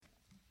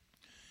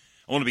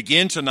I want to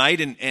begin tonight,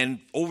 and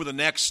over the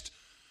next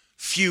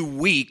few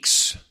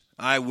weeks,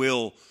 I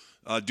will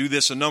do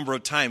this a number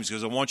of times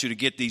because I want you to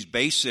get these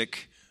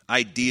basic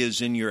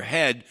ideas in your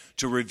head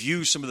to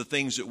review some of the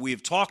things that we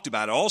have talked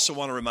about. I also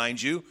want to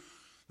remind you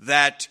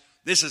that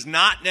this is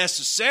not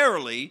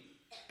necessarily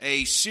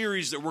a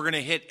series that we're going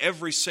to hit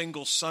every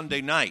single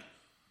Sunday night,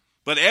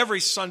 but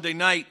every Sunday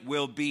night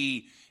will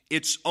be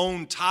its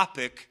own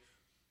topic,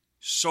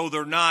 so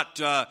they're not,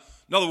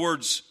 in other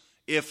words,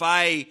 if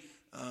I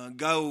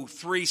go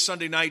 3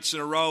 Sunday nights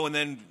in a row and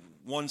then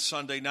one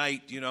Sunday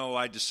night,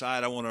 I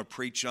decide I want to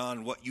preach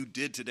on what you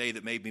did today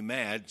that made me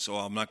mad, so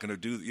I'm not going to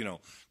do,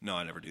 no,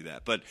 I never do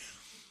that. But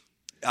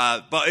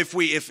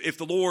if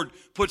the Lord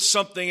puts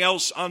something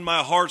else on my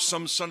heart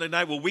some Sunday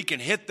night, well, we can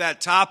hit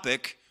that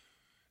topic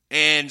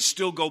and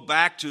still go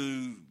back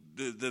to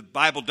the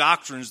Bible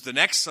doctrines the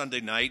next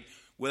Sunday night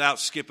without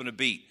skipping a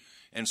beat.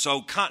 And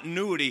so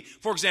continuity,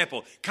 for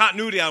example,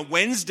 continuity on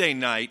Wednesday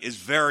night is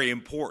very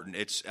important.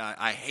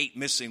 I hate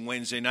missing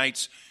Wednesday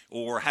nights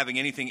or having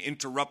anything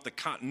interrupt the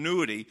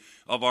continuity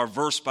of our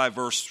verse by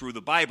verse through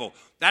the Bible.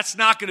 That's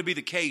not going to be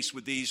the case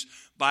with these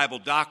Bible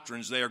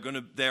doctrines. They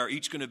are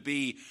each going to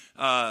be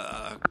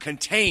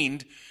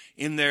contained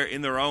in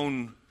their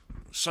own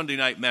Sunday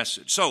night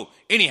message. So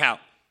anyhow,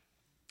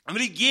 I'm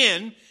going to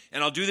begin,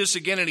 and I'll do this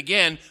again and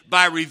again,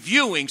 by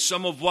reviewing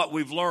some of what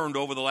we've learned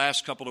over the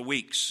last couple of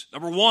weeks.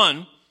 Number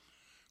one,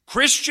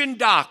 Christian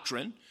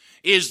doctrine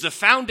is the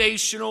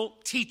foundational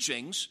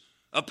teachings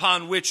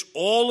upon which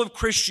all of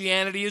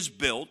Christianity is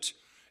built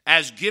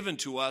as given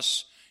to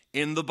us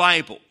in the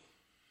Bible.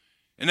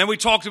 And then we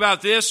talked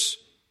about this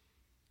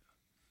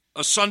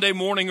a Sunday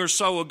morning or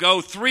so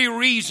ago, 3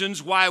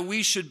 reasons why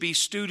we should be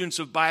students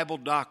of Bible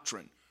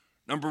doctrine.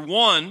 Number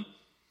one,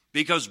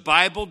 because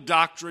Bible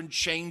doctrine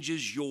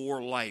changes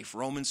your life.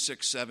 Romans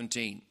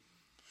 6:17.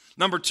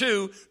 Number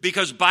 2,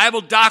 because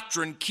Bible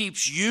doctrine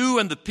keeps you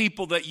and the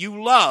people that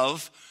you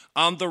love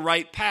on the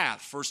right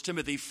path. 1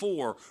 Timothy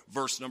 4,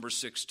 verse number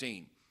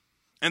 16.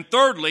 And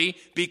thirdly,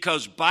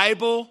 because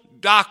Bible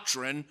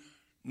doctrine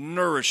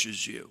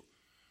nourishes you.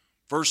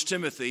 1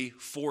 Timothy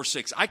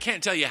 4:6. I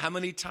can't tell you how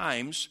many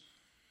times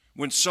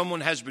when someone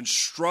has been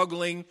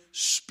struggling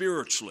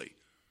spiritually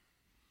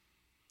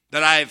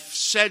that I've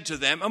said to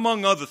them,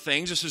 among other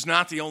things, this is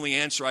not the only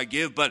answer I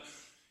give, but,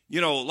 a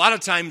lot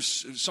of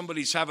times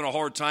somebody's having a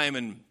hard time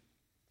and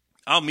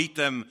I'll meet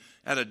them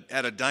at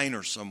a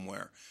diner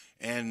somewhere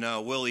and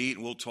we'll eat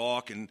and we'll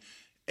talk.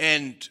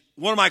 And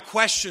one of my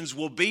questions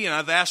will be, and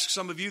I've asked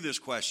some of you this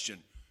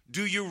question,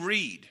 do you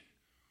read?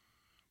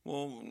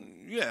 Well,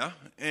 yeah.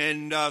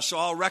 And so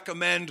I'll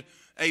recommend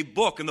a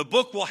book, and the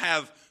book will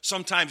have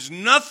sometimes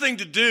nothing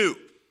to do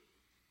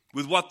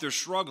with what they're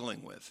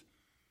struggling with.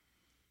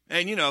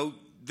 And,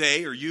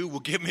 they or you will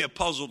give me a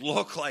puzzled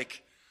look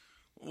like,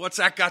 what's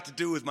that got to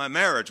do with my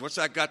marriage? What's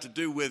that got to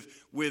do with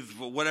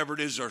whatever it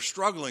is they're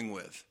struggling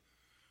with?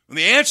 And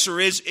the answer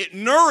is, it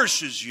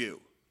nourishes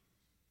you.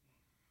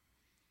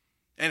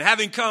 And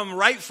having come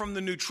right from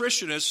the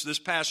nutritionist this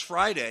past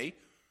Friday,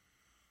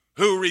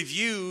 who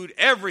reviewed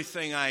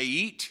everything I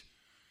eat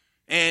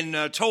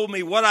and told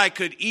me what I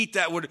could eat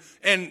that would,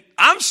 and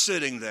I'm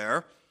sitting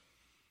there,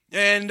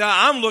 and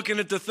I'm looking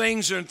at the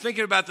things and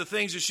thinking about the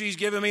things that she's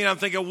giving me, and I'm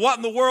thinking, what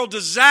in the world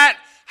does that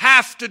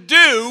have to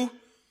do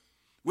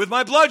with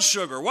my blood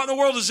sugar? What in the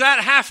world does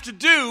that have to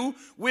do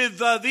with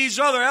these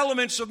other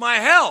elements of my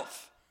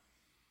health?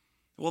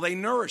 Well, they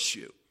nourish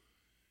you.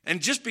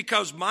 And just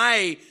because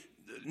my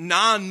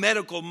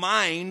non-medical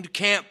mind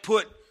can't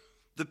put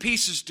the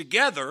pieces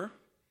together,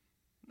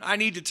 I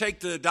need to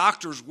take the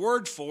doctor's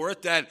word for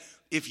it that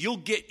if you'll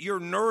get your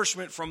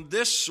nourishment from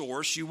this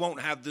source, you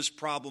won't have this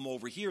problem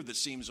over here that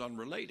seems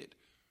unrelated.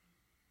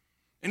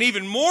 And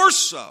even more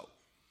so,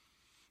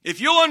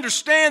 if you'll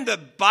understand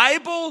that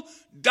Bible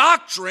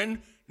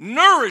doctrine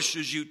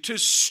nourishes you to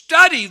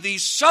study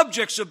these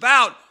subjects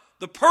about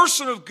the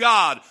person of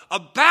God,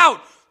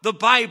 about the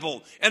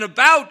Bible, and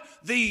about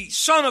the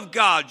Son of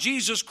God,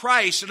 Jesus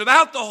Christ, and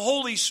about the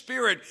Holy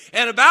Spirit,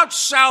 and about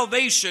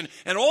salvation,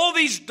 and all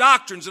these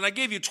doctrines. And I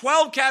gave you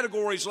 12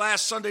 categories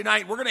last Sunday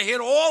night. We're going to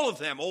hit all of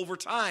them over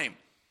time.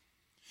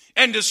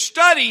 And to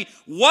study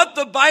what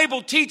the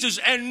Bible teaches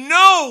and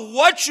know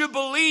what you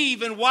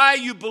believe and why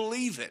you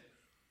believe it,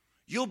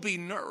 you'll be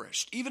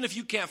nourished. Even if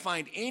you can't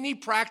find any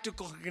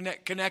practical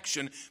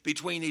connection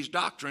between these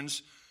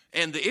doctrines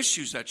and the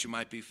issues that you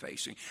might be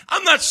facing.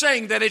 I'm not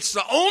saying that it's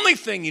the only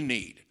thing you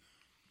need.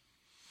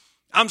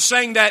 I'm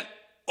saying that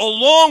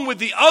along with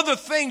the other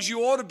things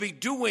you ought to be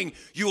doing,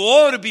 you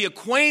ought to be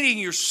acquainting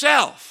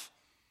yourself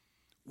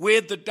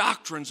with the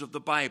doctrines of the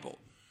Bible.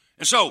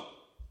 And so,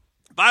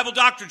 Bible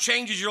doctrine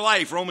changes your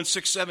life, Romans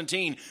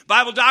 6:17.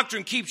 Bible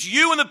doctrine keeps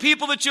you and the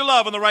people that you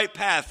love on the right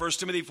path, 1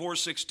 Timothy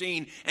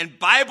 4:16. And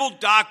Bible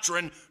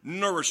doctrine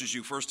nourishes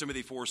you, 1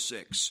 Timothy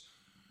 4:6.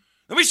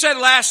 And we said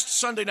last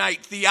Sunday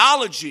night,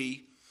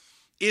 theology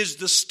is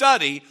the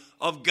study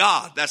of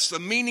God. That's the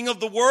meaning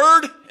of the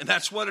word, and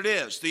that's what it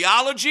is.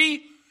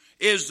 Theology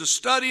is the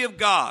study of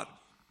God.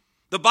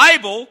 The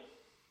Bible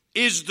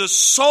is the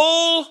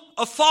sole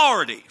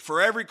authority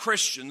for every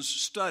Christian's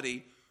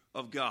study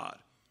of God.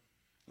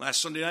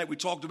 Last Sunday night we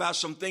talked about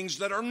some things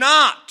that are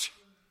not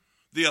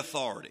the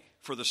authority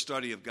for the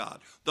study of God.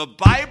 The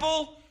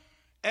Bible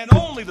and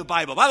only the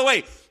Bible. By the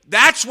way,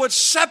 that's what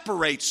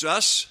separates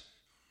us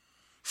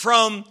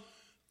from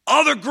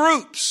other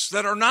groups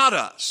that are not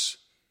us.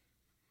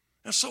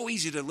 It's so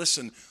easy to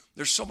listen.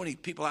 There's so many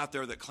people out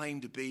there that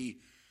claim to be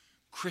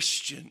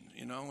Christian,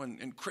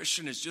 and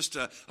Christian is just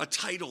a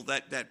title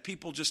that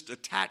people just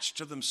attach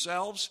to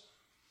themselves.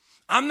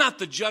 I'm not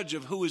the judge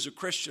of who is a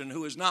Christian and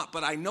who is not,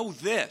 but I know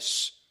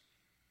this.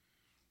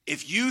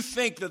 If you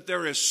think that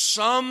there is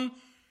some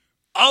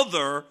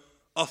other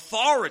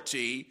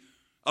authority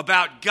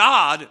about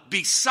God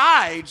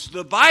besides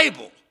the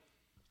Bible,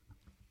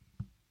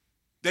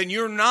 then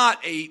you're not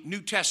a New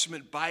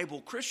Testament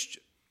Bible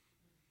Christian.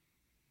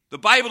 The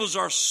Bible is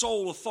our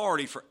sole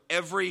authority for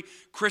every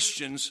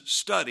Christian's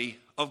study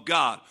of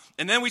God.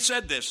 And then we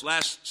said this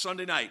last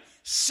Sunday night.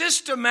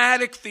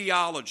 Systematic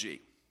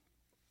theology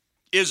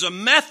is a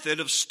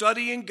method of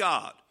studying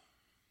God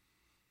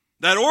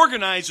that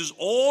organizes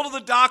all of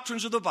the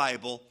doctrines of the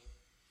Bible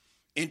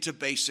into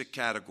basic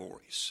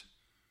categories.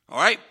 All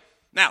right?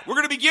 Now, we're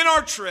going to begin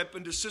our trip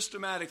into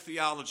systematic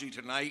theology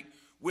tonight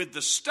with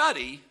the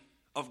study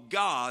of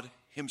God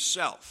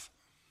himself.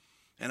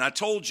 And I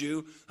told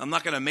you, I'm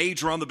not going to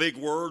major on the big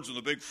words and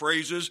the big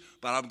phrases,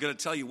 but I'm going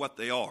to tell you what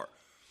they are.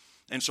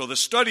 And so the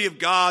study of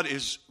God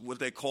is what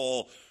they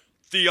call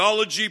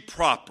theology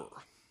proper.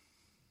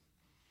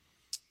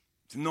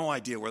 No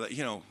idea where that,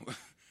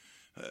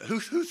 who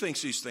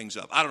thinks these things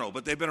up? I don't know,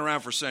 but they've been around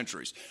for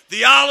centuries.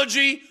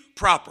 Theology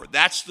proper.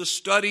 That's the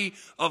study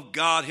of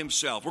God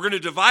himself. We're going to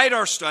divide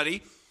our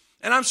study,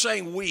 and I'm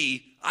saying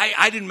we.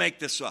 I didn't make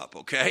this up,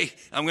 okay?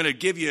 I'm going to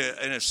give you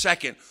in a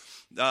second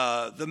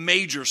the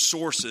major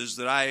sources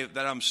that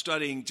I'm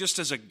studying just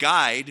as a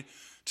guide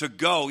to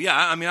go. Yeah,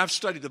 I mean, I've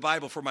studied the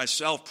Bible for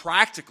myself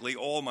practically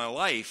all my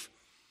life,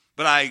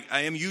 but I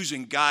am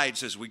using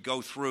guides as we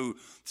go through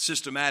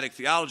systematic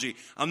theology.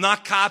 I'm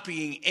not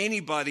copying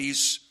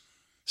anybody's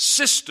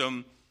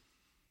system.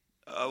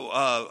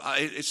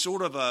 It's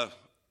sort of a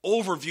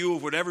overview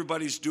of what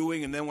everybody's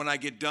doing, and then when I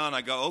get done,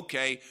 I go,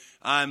 okay,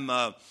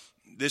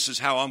 this is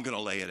how I'm going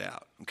to lay it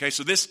out. Okay,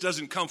 so this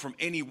doesn't come from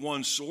any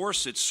one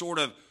source. It's sort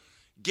of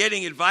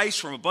getting advice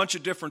from a bunch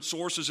of different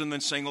sources and then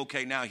saying,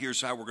 okay, now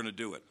here's how we're going to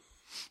do it.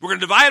 We're going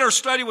to divide our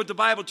study, what the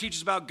Bible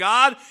teaches about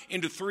God,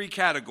 into three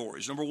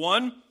categories. Number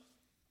one,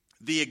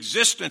 the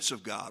existence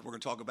of God. We're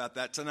going to talk about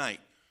that tonight.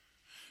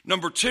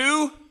 Number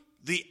two,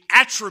 the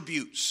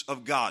attributes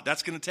of God.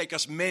 That's going to take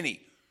us many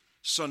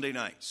Sunday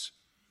nights.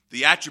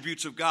 The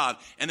attributes of God.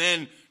 And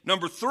then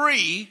number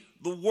three,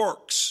 the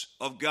works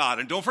of God.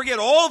 And don't forget,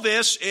 all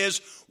this is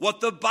what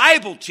the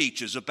Bible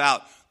teaches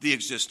about the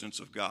existence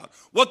of God.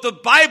 What the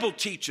Bible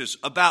teaches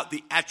about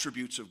the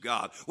attributes of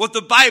God. What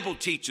the Bible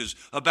teaches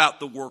about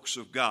the works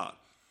of God.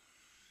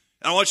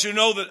 And I want you to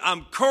know that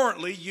I'm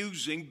currently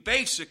using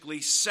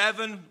basically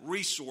 7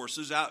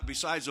 resources out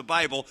besides the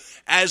Bible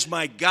as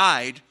my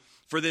guide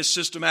for this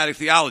systematic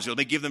theology. Let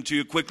me give them to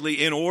you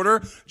quickly in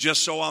order,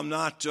 just so I'm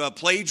not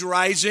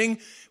plagiarizing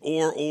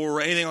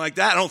or anything like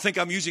that. I don't think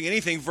I'm using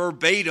anything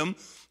verbatim,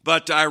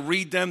 but I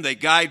read them, they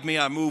guide me,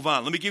 I move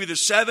on. Let me give you the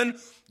 7.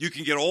 You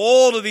can get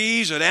all of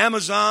these at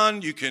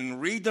Amazon. You can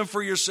read them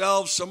for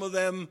yourself. Some of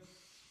them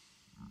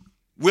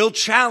will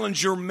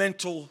challenge your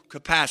mental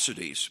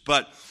capacities,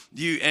 but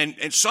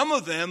and some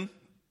of them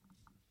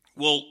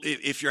will,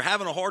 if you're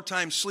having a hard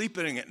time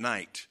sleeping at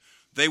night,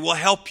 they will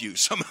help you.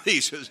 Some of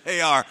these,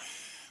 they are,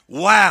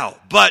 wow.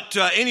 But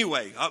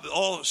anyway,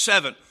 all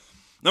 7.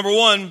 Number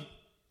 1,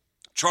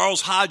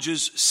 Charles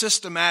Hodge's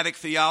Systematic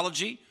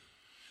Theology.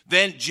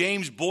 Then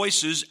James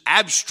Boyce's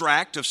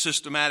Abstract of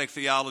Systematic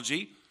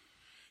Theology.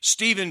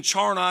 Stephen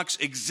Charnock's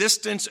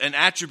Existence and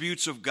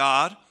Attributes of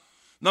God.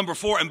 Number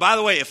 4, and by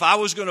the way, if I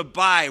was going to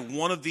buy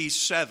one of these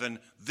 7,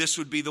 this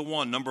would be the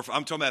one. I'm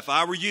talking about if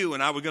I were you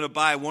and I were going to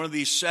buy one of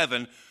these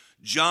 7,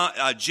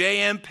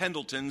 J.M.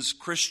 Pendleton's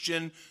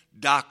Christian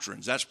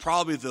Doctrines. That's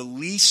probably the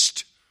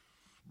least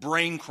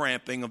brain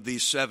cramping of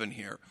these 7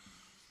 here.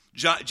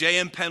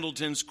 J.M.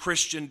 Pendleton's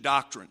Christian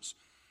Doctrines.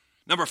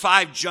 Number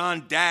 5,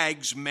 John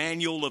Dagg's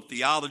Manual of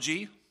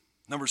Theology.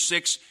 Number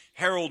 6,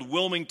 Harold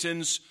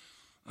Wilmington's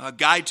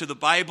Guide to the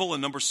Bible.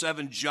 And number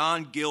 7,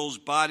 John Gill's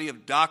Body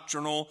of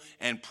Doctrinal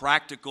and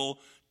Practical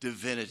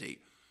Divinity.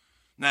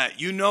 Now,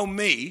 you know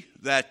me,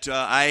 that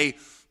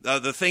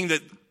the thing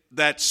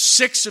that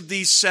 6 of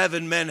these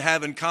 7 men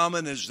have in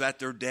common is that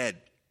they're dead.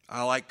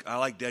 I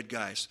like dead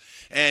guys.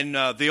 And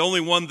the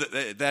only one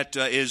that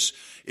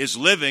is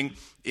living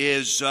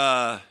is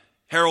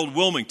Harold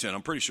Wilmington.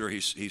 I'm pretty sure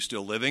he's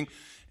still living.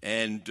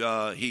 And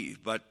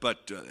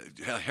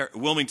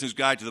Wilmington's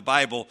Guide to the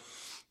Bible.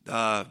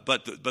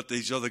 But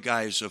these other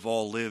guys have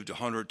all lived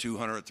 100,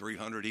 200,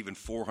 300, even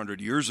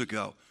 400 years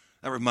ago.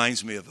 That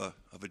reminds me of a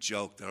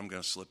joke that I'm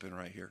going to slip in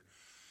right here.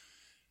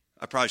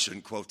 I probably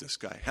shouldn't quote this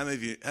guy. How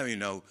many of you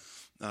know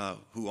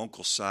who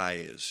Uncle Si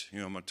is? You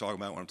know what I'm talking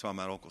about when I'm talking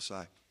about Uncle Si?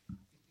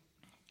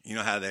 You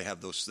know how they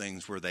have those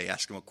things where they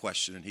ask him a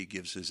question and he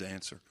gives his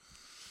answer.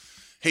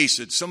 He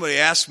said, somebody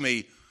asked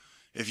me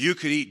if you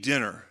could eat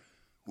dinner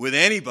with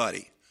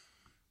anybody,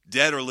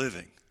 dead or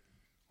living,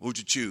 what would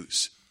you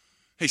choose?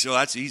 He said, well,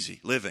 that's easy,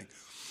 living.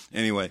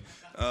 Anyway,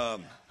 all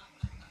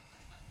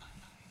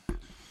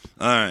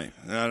right.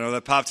 I know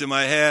that popped in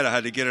my head. I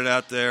had to get it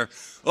out there.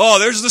 Oh,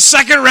 there's the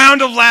second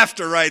round of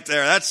laughter right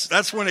there.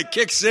 That's when it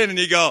kicks in and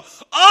you go,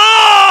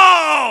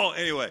 oh!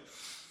 Anyway,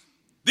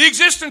 the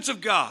existence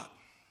of God.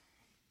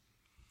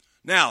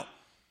 Now,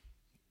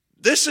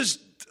 this is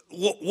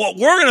what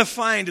we're going to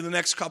find in the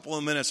next couple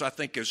of minutes, I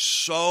think, is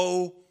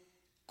so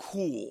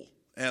cool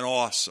and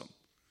awesome.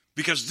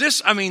 Because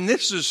this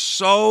is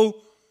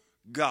so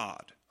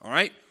God, all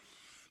right?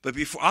 But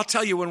I'll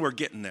tell you when we're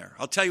getting there.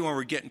 I'll tell you when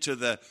we're getting to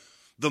the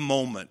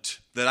moment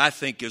that I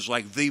think is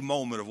like the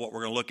moment of what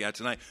we're going to look at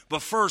tonight.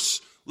 But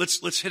first,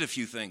 let's hit a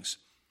few things.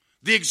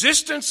 The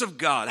existence of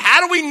God.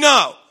 How do we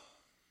know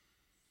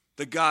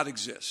that God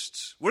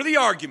exists? What are the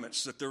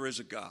arguments that there is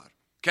a God?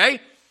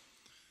 Okay?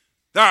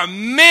 There are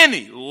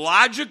many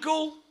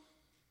logical,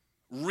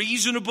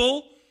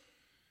 reasonable,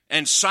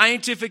 and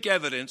scientific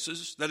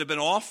evidences that have been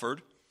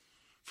offered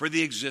for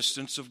the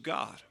existence of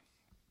God.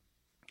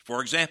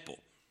 For example,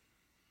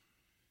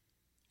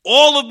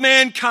 all of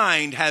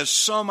mankind has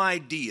some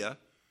idea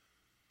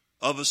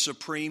of a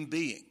supreme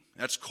being.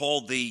 That's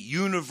called the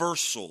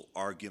universal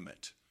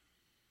argument.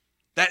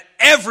 That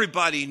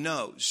everybody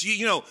knows.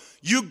 You know,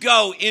 you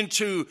go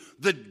into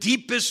the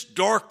deepest,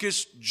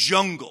 darkest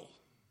jungle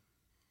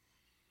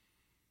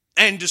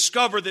and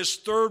discover this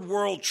third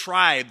world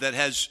tribe that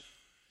has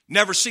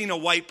never seen a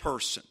white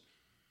person.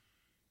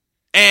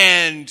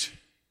 And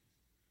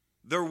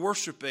they're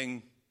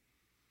worshiping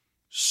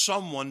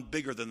someone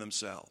bigger than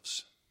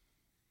themselves.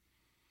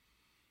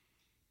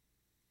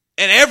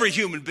 And every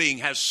human being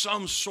has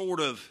some sort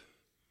of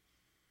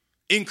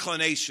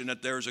inclination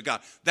that there is a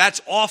God.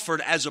 That's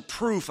offered as a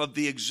proof of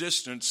the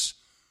existence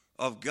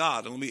of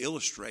God. And let me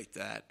illustrate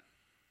that.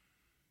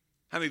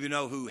 How many of you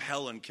know who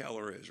Helen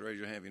Keller is? Raise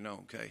your hand if you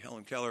know. Okay,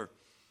 Helen Keller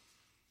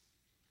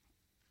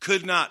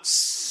could not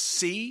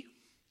see,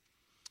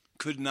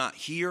 could not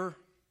hear,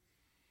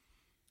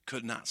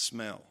 could not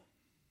smell.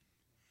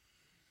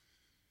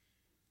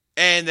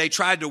 And they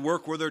tried to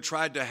work with her,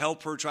 tried to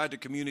help her, tried to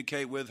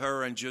communicate with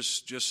her, and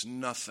just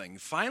nothing.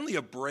 Finally,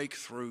 a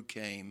breakthrough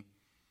came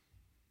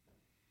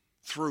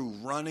through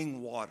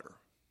running water.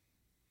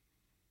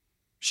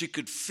 She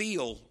could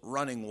feel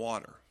running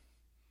water.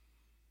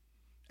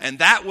 And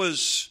that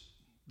was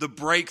the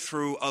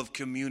breakthrough of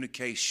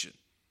communication.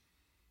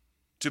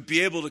 To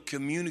be able to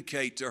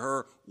communicate to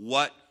her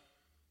what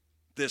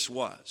this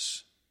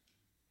was.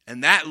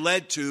 And that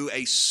led to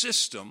a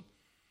system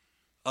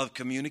of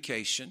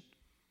communication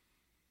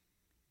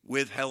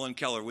with Helen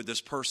Keller, with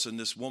this person,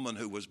 this woman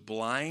who was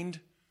blind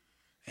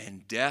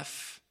and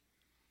deaf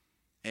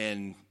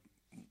and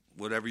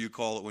whatever you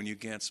call it when you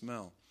can't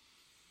smell.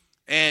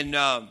 And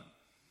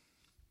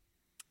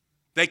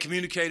they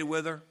communicated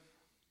with her.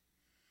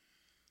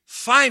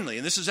 Finally,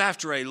 and this is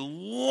after a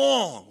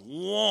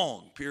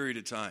long period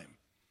of time,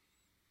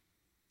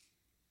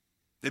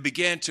 they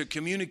began to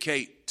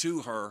communicate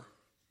to her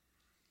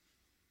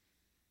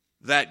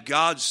that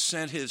God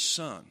sent his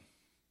son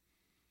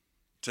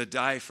to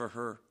die for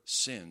her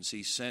sins.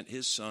 He sent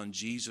his son,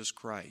 Jesus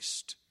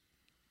Christ,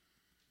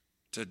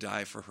 to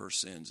die for her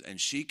sins. And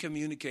she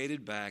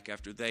communicated back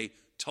after they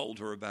told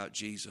her about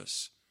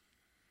Jesus.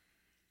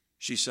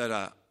 She said,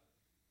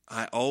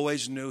 I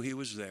always knew he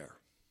was there.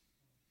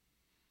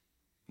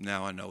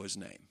 Now I know his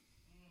name.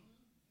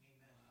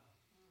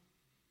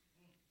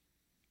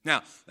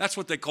 Now, that's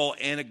what they call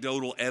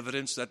anecdotal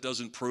evidence. That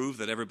doesn't prove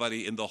that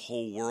everybody in the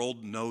whole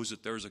world knows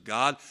that there's a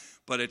God,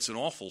 but it's an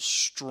awful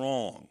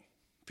strong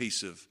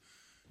piece of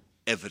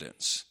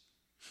evidence.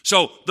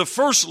 So the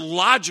first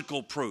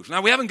logical proof,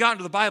 now we haven't gotten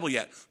to the Bible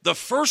yet. The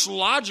first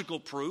logical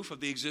proof of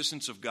the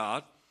existence of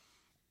God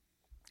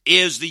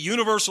is the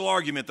universal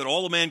argument that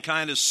all of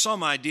mankind has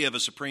some idea of a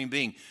supreme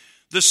being.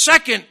 The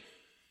second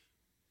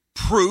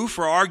proof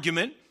or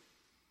argument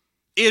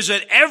is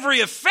that every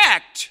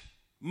effect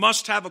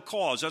must have a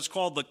cause. That's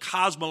called the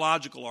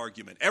cosmological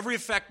argument. Every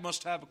effect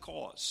must have a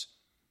cause.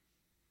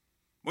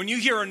 When you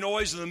hear a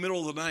noise in the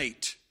middle of the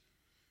night,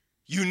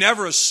 you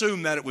never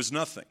assume that it was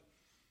nothing.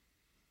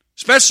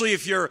 Especially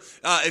if you're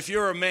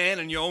a man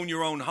and you own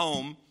your own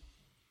home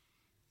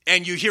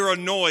and you hear a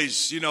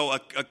noise, you know,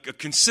 a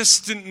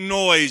consistent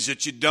noise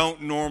that you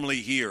don't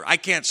normally hear. I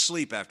can't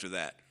sleep after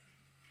that.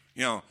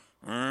 You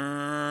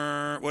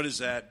know, what is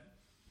that?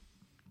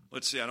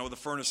 Let's see, I know what the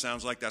furnace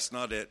sounds like, that's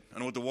not it. I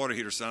know what the water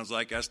heater sounds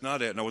like, that's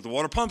not it. I know what the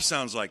water pump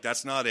sounds like,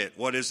 that's not it.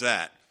 What is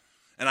that?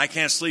 And I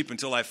can't sleep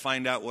until I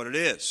find out what it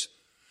is.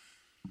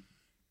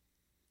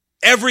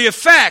 Every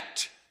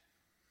effect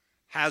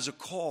has a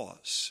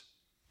cause.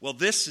 Well,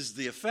 this is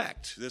the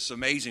effect. This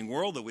amazing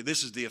world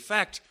this is the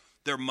effect.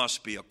 There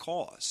must be a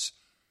cause.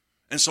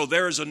 And so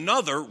there is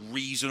another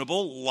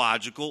reasonable,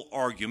 logical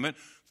argument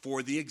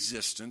for the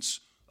existence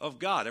of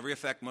God. Every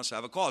effect must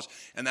have a cause.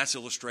 And that's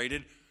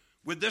illustrated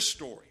with this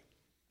story.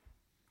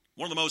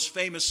 One of the most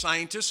famous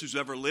scientists who's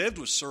ever lived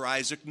was Sir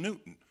Isaac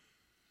Newton.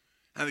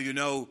 How many of you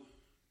know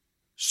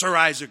Sir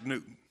Isaac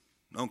Newton?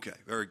 Okay,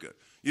 very good.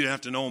 You didn't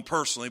have to know him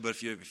personally, but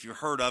if you've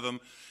heard of him,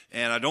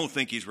 and I don't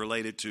think he's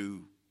related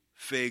to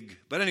Fig.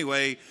 But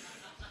anyway,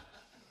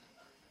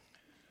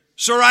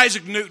 Sir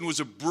Isaac Newton was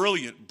a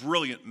brilliant,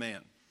 brilliant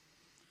man.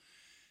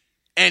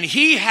 And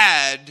he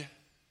had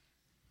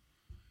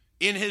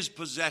in his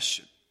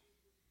possession,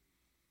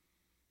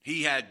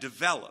 he had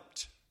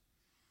developed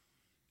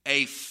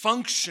a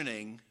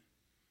functioning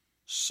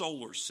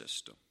solar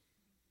system.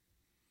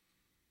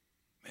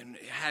 And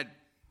it had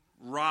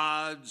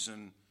rods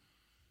and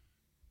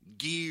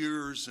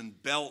gears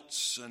and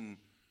belts, and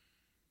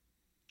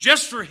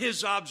just for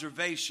his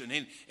observation,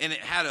 and it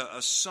had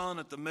a sun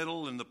at the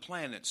middle and the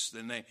planets.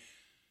 It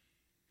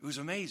was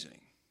amazing.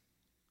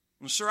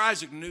 When Sir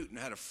Isaac Newton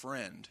had a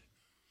friend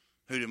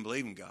who didn't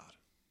believe in God.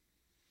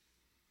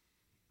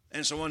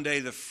 And so one day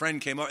the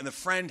friend came up, and the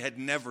friend had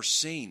never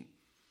seen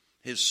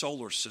his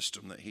solar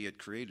system that he had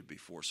created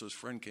before. So his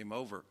friend came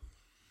over,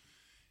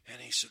 and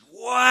he said,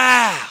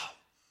 "Wow,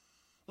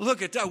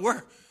 look at that.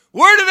 Where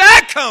did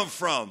that come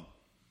from?"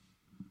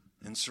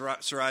 And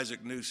Sir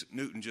Isaac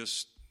Newton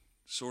just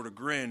sort of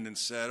grinned and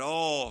said,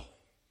 "Oh,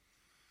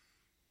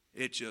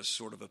 it just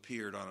sort of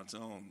appeared on its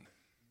own."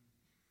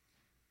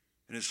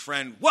 And his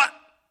friend, "What?"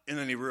 And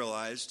then he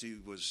realized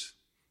because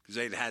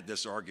they'd had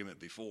this argument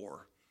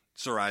before.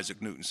 Sir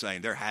Isaac Newton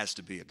saying, "There has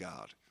to be a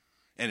God."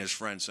 And his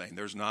friend saying,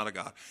 "There's not a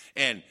God."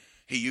 And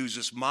he used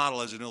this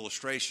model as an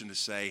illustration to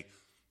say,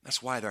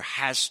 that's why there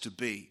has to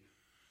be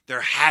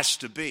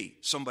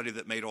somebody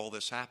that made all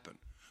this happen.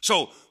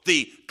 So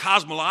the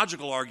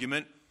cosmological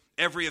argument,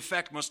 every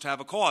effect must have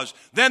a cause.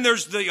 Then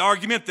there's the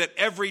argument that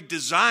every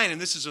design,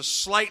 and this is a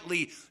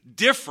slightly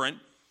different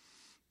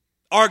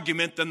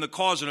argument than the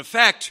cause and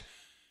effect,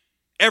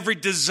 every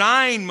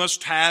design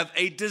must have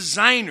a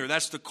designer.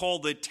 That's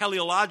called the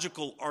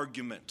teleological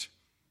argument.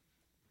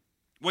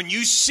 When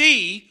you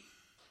see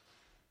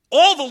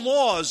all the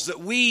laws that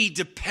we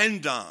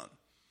depend on,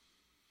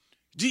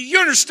 do you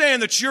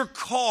understand that your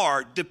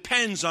car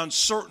depends on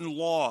certain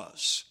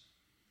laws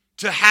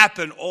to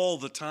happen all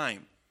the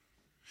time?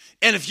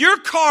 And if your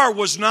car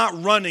was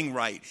not running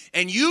right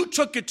and you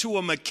took it to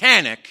a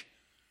mechanic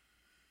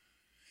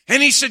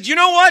and he said, "You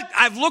know what?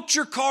 I've looked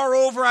your car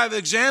over, I've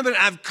examined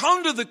it, I've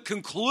come to the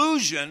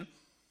conclusion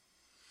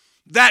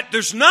that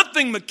there's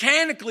nothing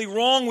mechanically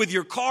wrong with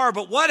your car,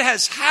 but what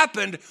has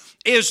happened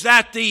is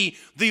that the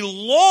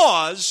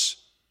laws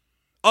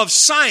of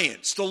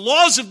science, the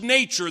laws of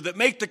nature that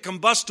make the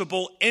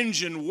combustible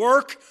engine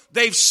work,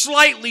 they've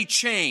slightly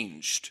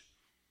changed.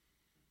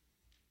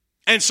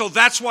 And so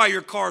that's why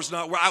your car's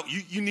not out.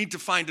 You need to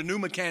find a new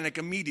mechanic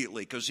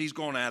immediately because he's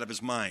going out of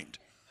his mind."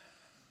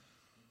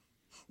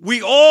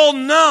 We all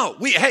know.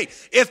 Hey,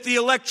 if the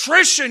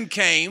electrician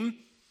came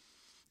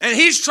and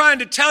he's trying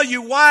to tell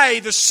you why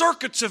the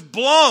circuits have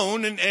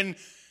blown, and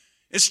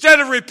instead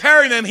of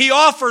repairing them, he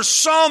offers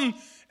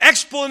some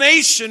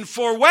explanation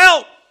for,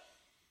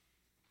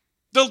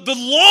 the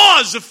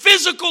laws, the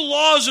physical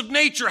laws of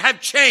nature have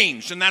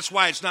changed, and that's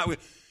why it's not.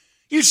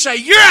 You say,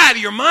 you're out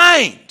of your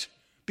mind,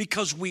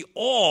 because we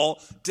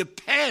all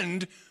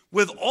depend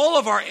with all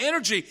of our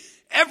energy.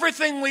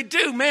 Everything we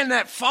do, man,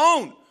 that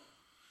phone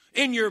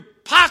in your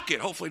pocket,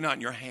 hopefully not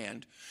in your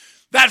hand,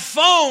 that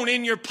phone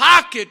in your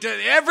pocket,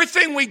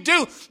 everything we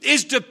do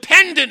is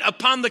dependent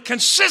upon the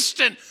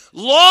consistent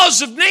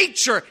laws of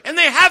nature, and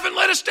they haven't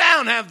let us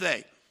down, have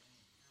they?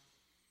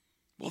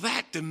 Well,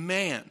 that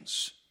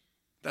demands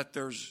that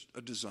there's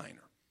a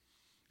designer.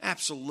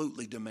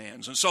 Absolutely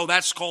demands. And so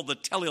that's called the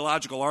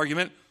teleological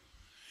argument.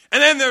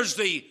 And then there's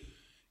the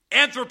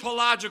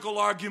anthropological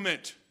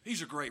argument.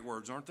 These are great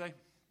words, aren't they?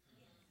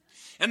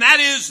 And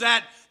that is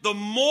that the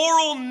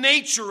moral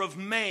nature of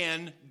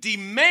man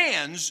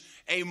demands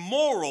a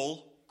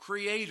moral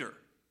creator.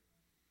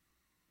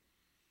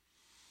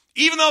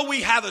 Even though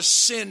we have a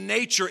sin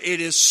nature, it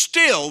is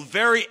still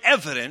very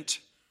evident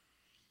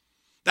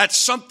that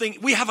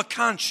we have a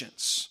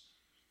conscience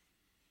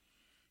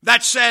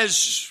that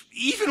says,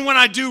 even when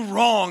I do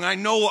wrong, I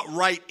know what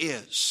right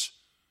is.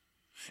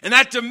 And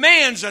that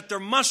demands that there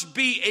must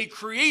be a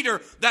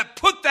creator that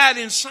put that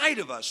inside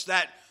of us,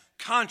 that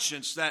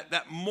conscience,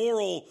 that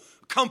moral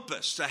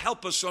compass to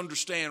help us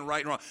understand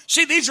right and wrong.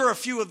 See, these are a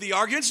few of the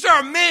arguments. There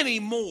are many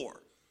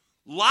more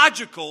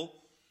logical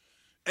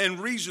and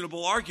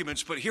reasonable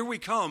arguments, but here we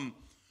come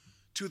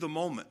to the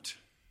moment.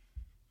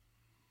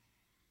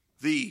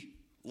 The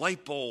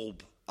light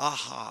bulb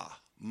aha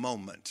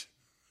moment.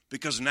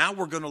 Because now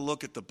we're going to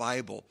look at the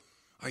Bible.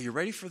 Are you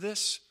ready for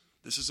this?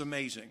 This is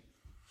amazing.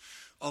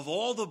 Of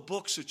all the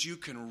books that you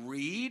can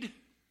read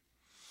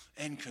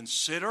and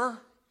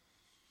consider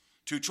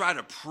to try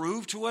to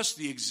prove to us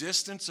the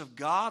existence of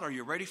God, are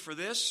you ready for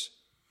this?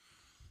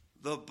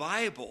 The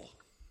Bible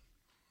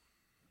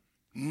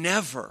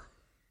never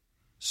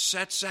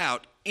sets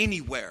out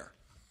anywhere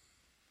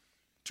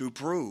to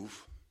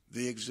prove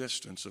the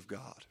existence of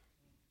God.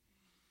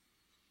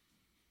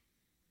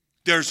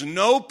 There's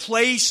no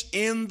place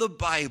in the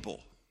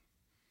Bible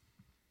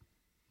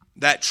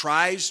that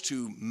tries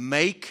to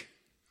make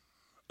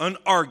an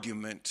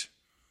argument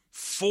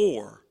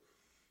for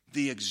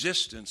the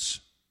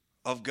existence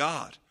of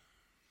God.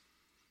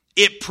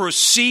 It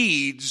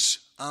proceeds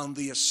on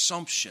the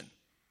assumption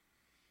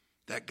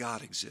that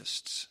God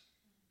exists.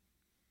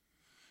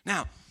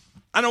 Now,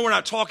 I know we're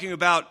not talking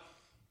about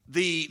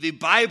the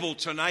Bible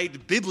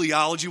tonight,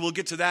 bibliology. We'll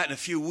get to that in a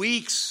few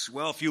weeks,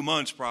 well, a few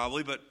months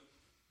probably, but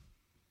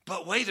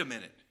wait a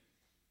minute.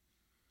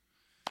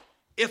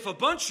 If a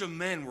bunch of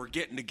men were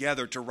getting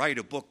together to write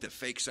a book that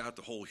fakes out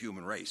the whole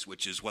human race,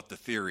 which is what the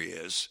theory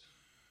is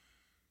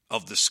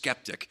of the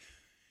skeptic,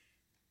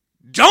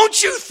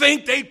 don't you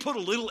think they'd put a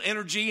little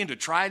energy into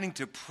trying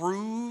to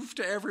prove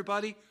to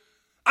everybody?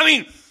 I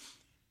mean,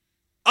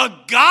 a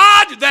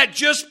God that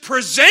just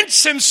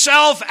presents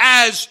himself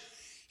as,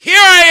 here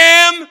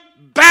I am,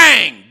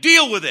 bang,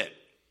 deal with it.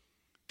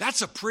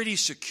 That's a pretty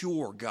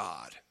secure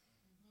God.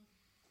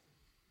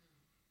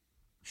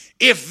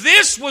 If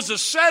this was a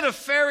set of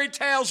fairy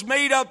tales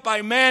made up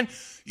by men,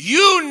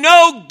 you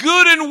know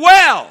good and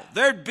well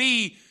there'd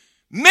be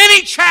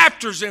many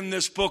chapters in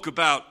this book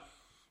about,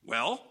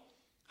 well,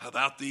 how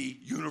about the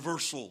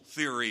universal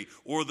theory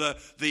or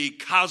the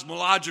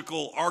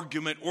cosmological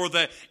argument or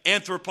the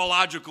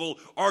anthropological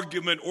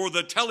argument or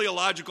the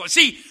teleological.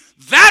 See,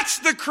 that's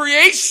the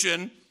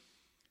creation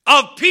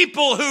of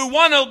people who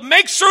want to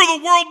make sure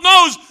the world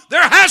knows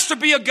there has to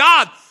be a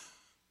God.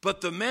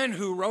 But the men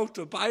who wrote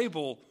the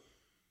Bible,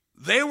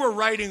 they were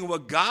writing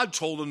what God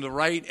told them to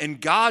write, and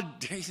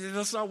God,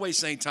 let's not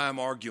waste any time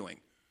arguing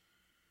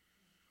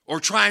or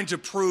trying to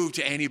prove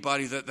to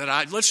anybody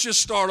let's just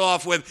start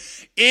off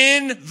with,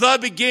 in the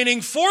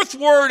beginning, fourth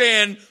word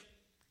in,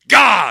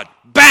 God,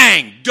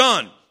 bang,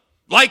 done.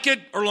 Like it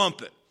or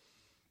lump it.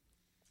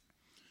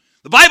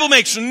 The Bible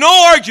makes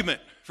no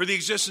argument for the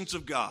existence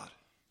of God.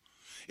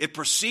 It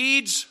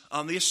proceeds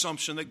on the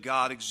assumption that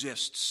God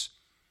exists.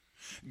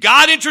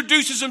 God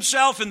introduces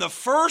himself in the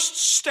first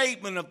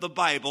statement of the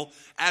Bible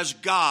as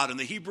God, and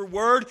the Hebrew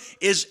word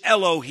is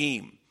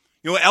Elohim.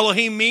 You know what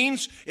Elohim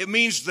means? It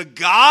means the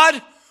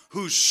God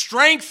whose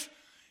strength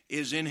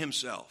is in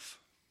himself.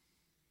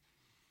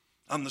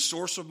 I'm the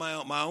source of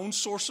my own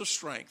source of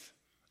strength.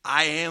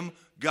 I am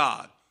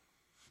God.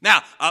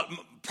 Now,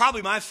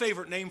 probably my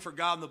favorite name for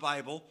God in the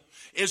Bible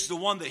is the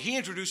one that he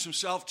introduced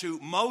himself to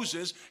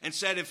Moses and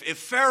said, if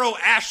Pharaoh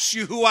asks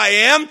you who I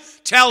am,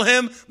 tell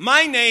him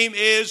my name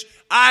is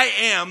I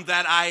am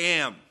that I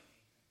am.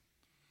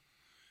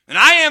 And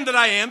I am that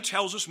I am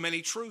tells us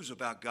many truths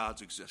about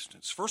God's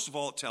existence. First of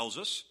all, it tells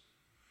us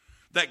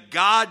that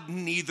God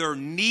neither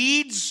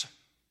needs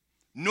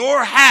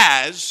nor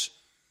has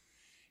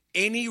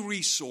any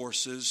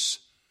resources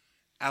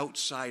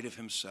outside of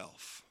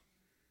himself.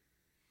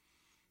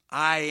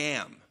 I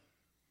am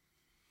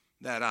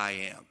that I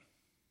am.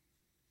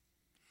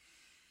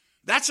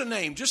 That's a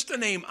name, just the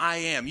name I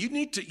am. You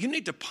need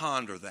to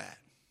ponder that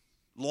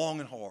long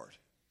and hard.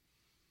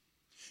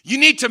 You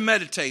need to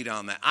meditate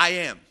on that. I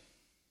am.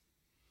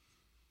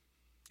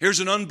 Here's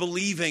an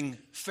unbelieving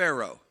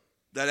Pharaoh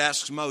that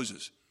asks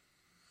Moses,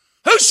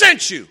 who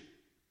sent you?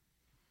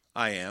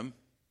 I am.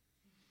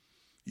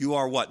 You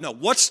are what? No,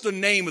 what's the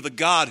name of the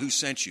God who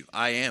sent you?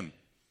 I am.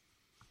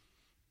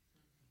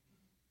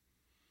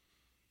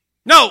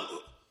 No,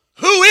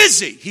 who is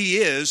he? He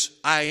is,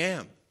 I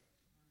am.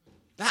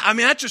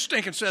 That just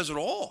stinking says it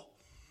all.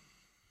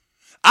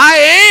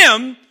 I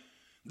am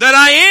that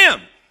I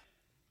am.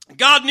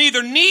 God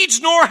neither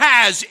needs nor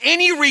has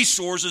any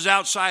resources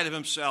outside of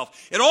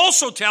himself. It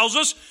also tells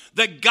us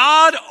that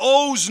God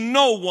owes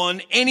no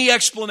one any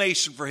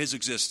explanation for his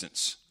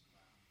existence.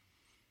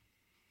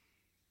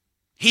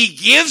 He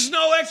gives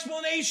no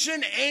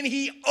explanation and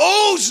he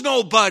owes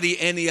nobody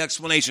any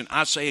explanation.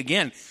 I say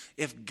again,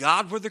 if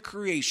God were the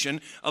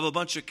creation of a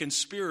bunch of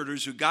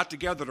conspirators who got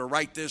together to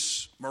write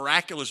this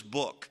miraculous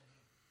book,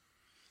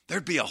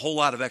 there'd be a whole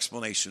lot of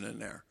explanation in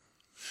there.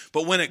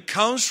 But when it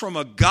comes from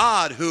a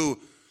God who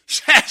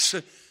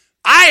says,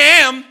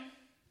 I am,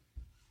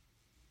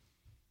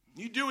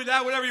 you do with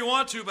that whatever you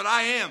want to, but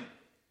I am.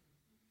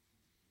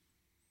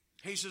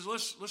 He says,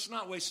 let's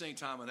not waste any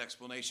time on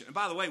explanation. And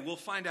by the way, we'll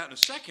find out in a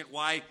second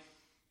why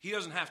he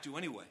doesn't have to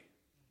anyway.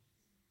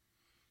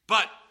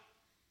 But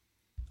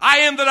I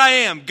am that I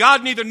am.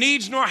 God neither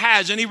needs nor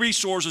has any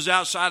resources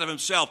outside of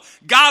himself.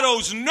 God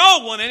owes no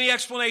one any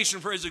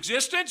explanation for his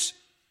existence.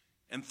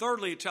 And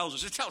thirdly, it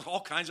tells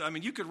all kinds of,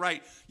 you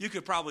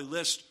could probably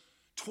list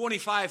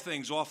 25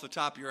 things off the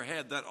top of your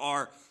head that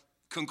are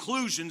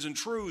conclusions and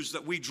truths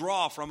that we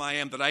draw from I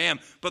am that I am.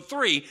 But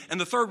three,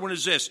 and the third one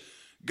is this: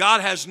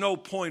 God has no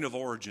point of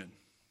origin.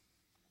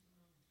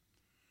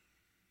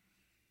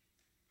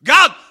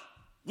 God,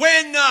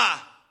 when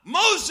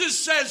Moses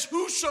says,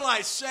 who shall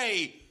I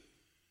say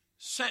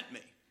sent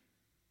me?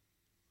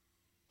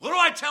 What do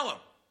I tell him?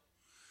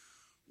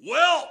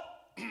 Well,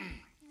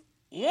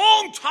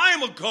 long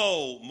time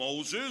ago,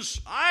 Moses,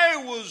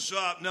 I was,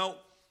 no,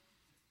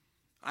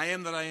 I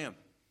am that I am.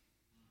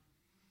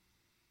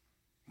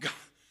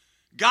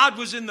 God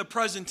was in the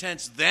present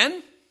tense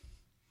then.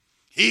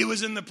 He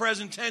was in the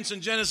present tense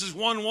in Genesis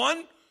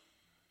 1:1.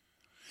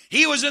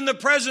 He was in the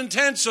present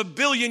tense a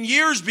billion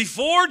years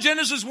before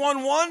Genesis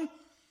 1:1.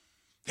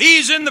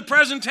 He's in the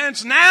present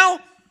tense now.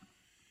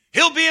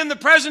 He'll be in the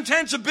present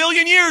tense a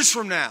billion years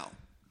from now.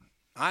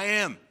 I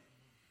am.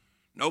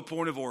 No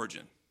point of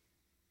origin.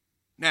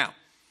 Now,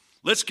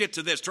 let's get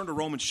to this. Turn to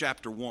Romans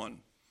chapter 1.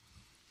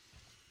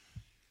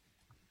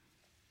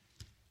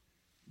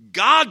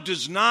 God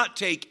does not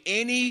take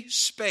any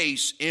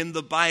space in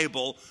the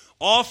Bible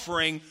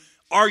offering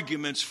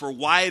arguments for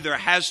why there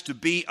has to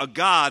be a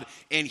God.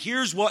 And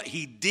here's what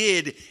he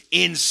did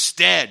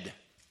instead.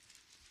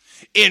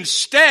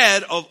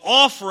 Instead of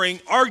offering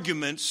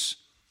arguments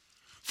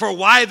for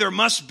why there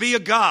must be a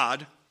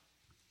God,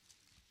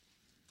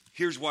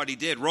 here's what he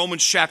did.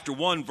 Romans chapter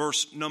 1,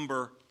 verse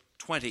number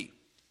 20.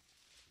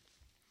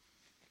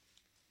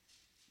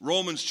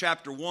 Romans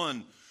chapter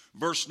 1,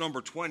 verse number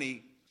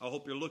 20. I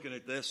hope you're looking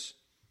at this.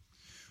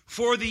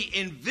 For the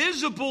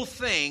invisible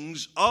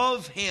things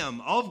of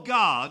him, of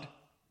God,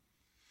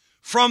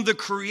 from the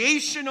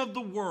creation of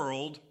the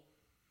world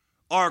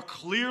are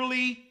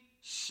clearly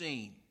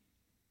seen,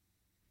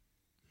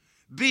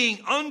 being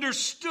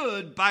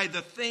understood by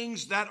the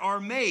things that are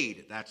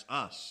made. That's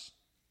us.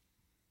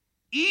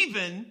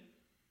 Even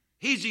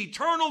his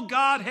eternal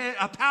Godhead,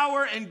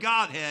 power and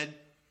Godhead,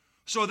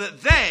 so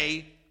that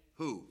they,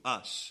 who?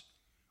 Us,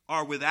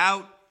 are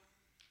without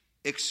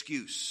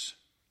excuse.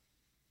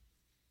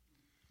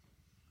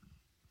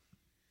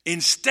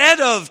 Instead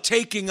of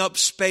taking up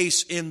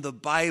space in the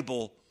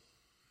Bible,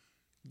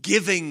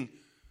 giving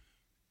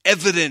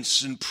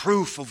evidence and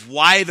proof of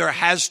why there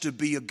has to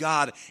be a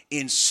God,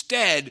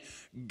 instead,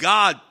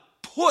 God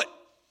put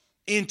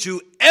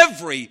into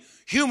every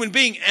human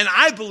being, and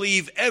I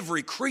believe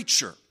every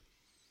creature,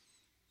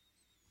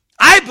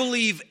 I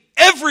believe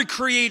every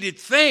created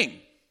thing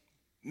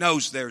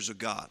knows there's a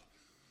God.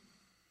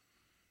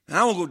 And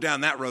I won't go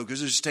down that road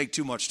because it'll just take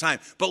too much time.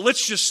 But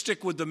let's just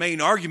stick with the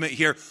main argument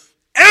here.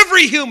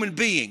 Every human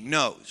being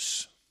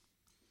knows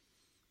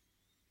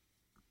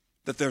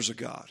that there's a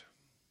God.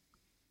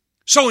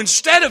 So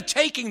instead of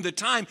taking the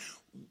time,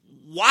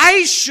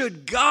 why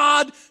should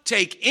God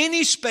take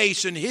any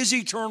space in his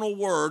eternal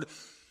word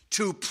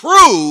to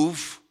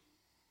prove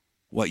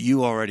what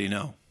you already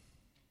know?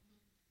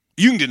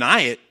 You can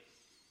deny it,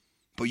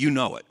 but you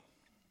know it.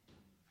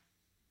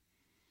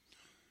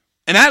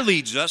 And that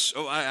leads us,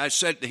 I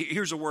said,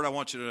 here's a word I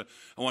want you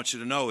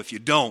to know if you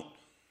don't.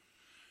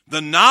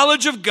 The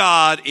knowledge of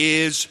God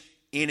is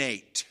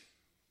innate.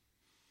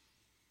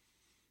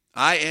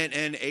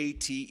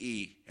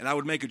 I-N-N-A-T-E. And I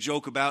would make a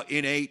joke about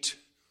innate,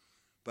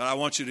 but I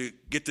want you to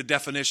get the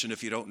definition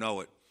if you don't know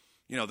it.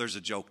 You know, there's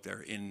a joke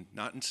there.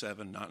 Not in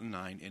 7, not in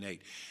 9, in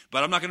 8.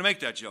 But I'm not going to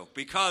make that joke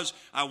because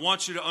I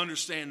want you to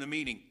understand the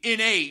meaning.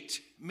 Innate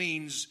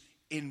means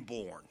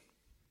inborn.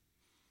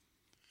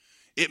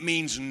 It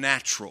means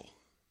natural.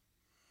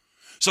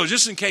 So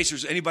just in case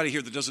there's anybody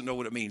here that doesn't know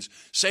what it means,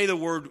 say the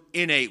word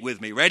innate with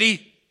me.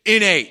 Ready?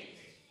 Innate.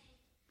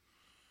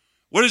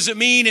 What does it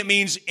mean? It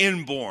means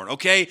inborn,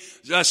 okay?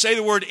 Say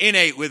the word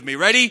innate with me.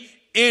 Ready?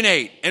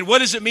 Innate. And what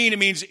does it mean? It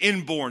means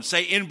inborn.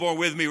 Say inborn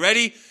with me.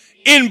 Ready?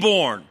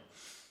 Inborn.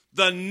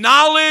 The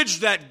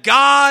knowledge that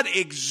God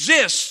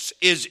exists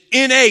is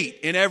innate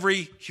in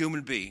every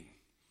human being.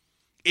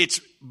 It's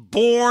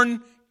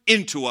born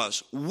into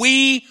us.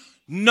 We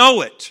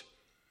know it.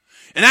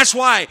 And that's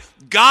why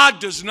God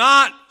does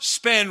not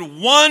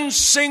spend one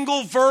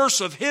single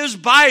verse of his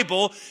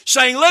Bible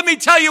saying, let me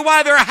tell you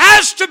why there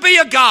has to be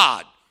a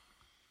God.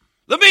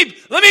 Let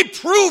me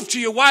prove to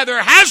you why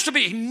there has to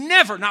be.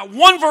 Never, not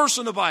one verse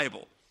in the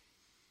Bible.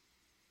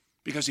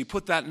 Because he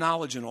put that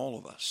knowledge in all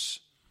of us.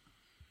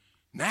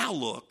 Now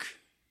look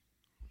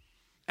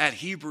at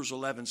Hebrews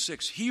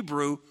 11:6.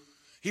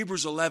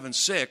 Hebrews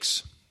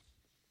 11:6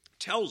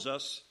 tells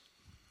us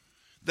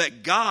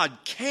that God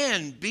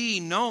can be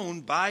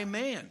known by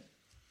man.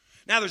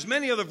 Now, there's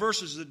many other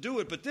verses that do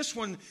it, but this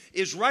one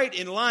is right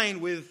in line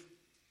with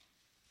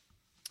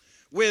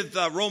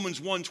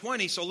Romans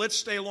 1:20, so let's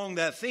stay along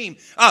that theme.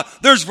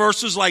 There's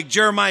verses like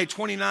Jeremiah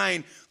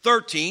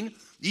 29:13.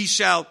 Ye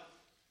shall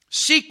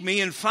seek me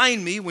and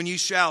find me when ye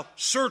shall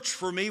search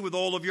for me with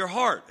all of your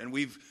heart. And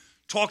we've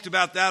talked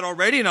about that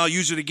already, and I'll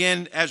use it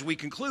again as we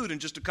conclude in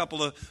just a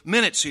couple of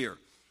minutes here.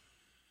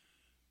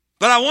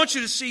 But I want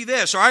you to see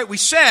this, all right? We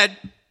said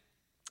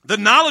the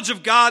knowledge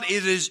of God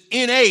is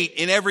innate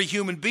in every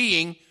human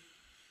being.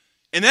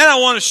 And then I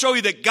want to show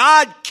you that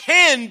God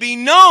can be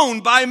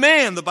known by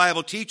man, the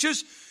Bible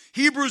teaches.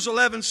 Hebrews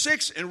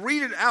 11:6, and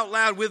read it out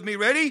loud with me.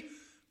 Ready?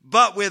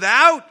 But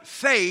without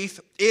faith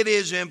it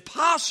is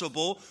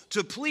impossible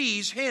to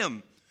please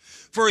him.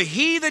 For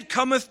he that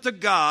cometh to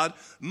God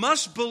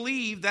must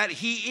believe that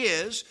he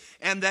is,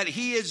 and that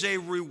he is a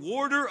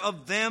rewarder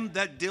of them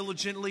that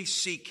diligently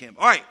seek him.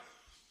 All right.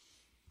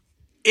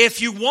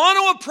 If you want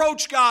to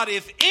approach God,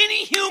 if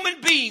any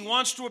human being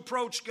wants to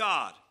approach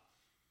God,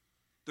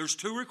 there's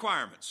two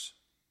requirements.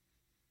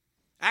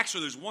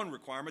 Actually, there's one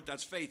requirement,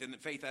 that's faith, and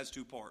faith has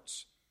two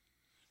parts.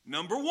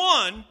 Number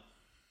one,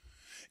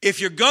 if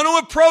you're going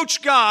to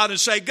approach God and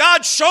say,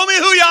 God, show me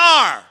who you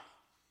are,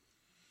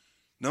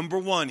 Number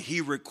one,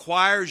 he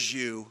requires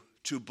you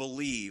to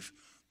believe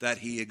that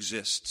he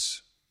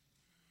exists.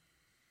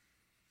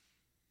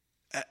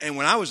 And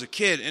when I was a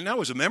kid, and that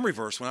was a memory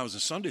verse when I was in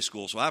Sunday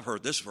school, so I've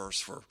heard this verse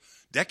for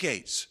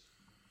decades.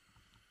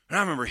 And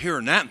I remember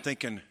hearing that and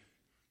thinking,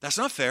 that's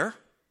not fair.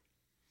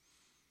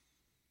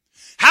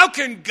 How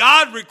can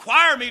God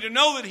require me to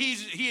know that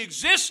he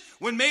exists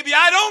when maybe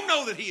I don't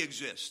know that he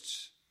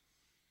exists?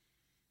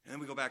 And then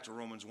we go back to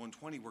Romans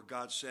 1:20 where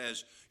God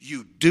says,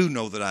 you do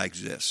know that I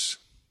exist.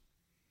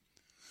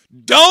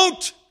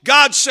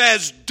 God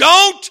says,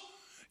 don't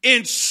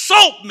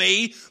insult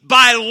me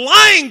by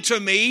lying to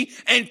me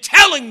and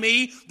telling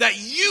me that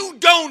you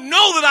don't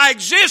know that I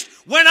exist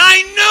when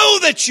I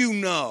know that you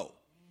know.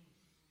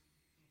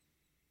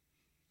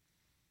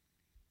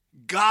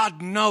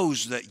 God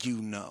knows that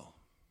you know.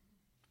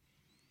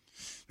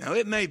 Now,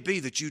 it may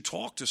be that you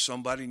talk to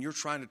somebody and you're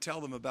trying to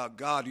tell them about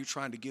God, you're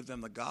trying to give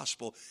them the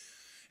gospel,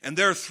 and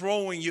they're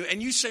throwing you,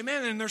 and you say,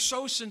 man, and they're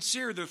so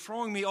sincere, they're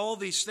throwing me all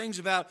these things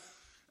about,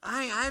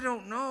 I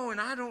don't know, and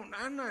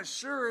I'm not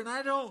sure, and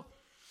I don't.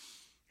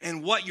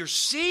 And what you're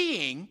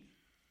seeing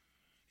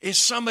is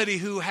somebody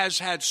who has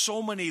had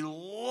so many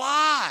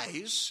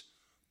lies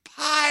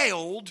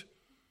piled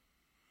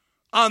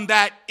on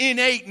that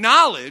innate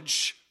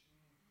knowledge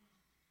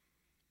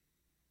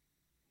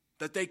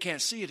that they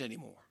can't see it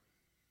anymore.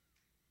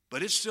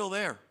 But it's still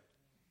there.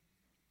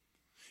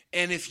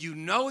 And if you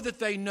know that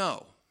they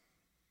know,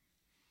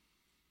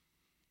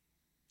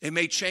 it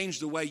may change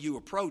the way you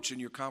approach in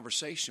your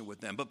conversation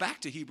with them. But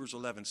back to Hebrews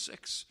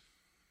 11:6.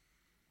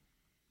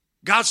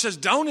 God says,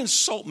 don't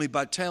insult me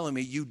by telling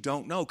me you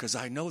don't know, because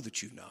I know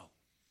that you know.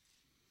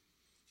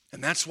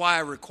 And that's why I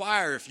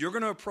require, if you're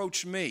going to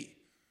approach me,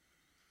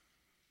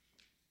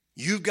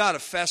 you've got to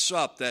fess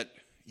up that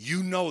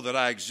you know that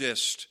I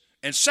exist.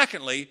 And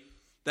secondly,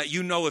 that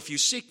you know if you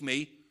seek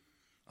me,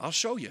 I'll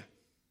show you.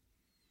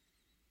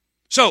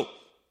 So,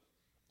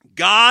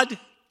 God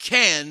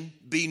can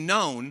be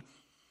known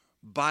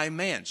by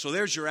man. So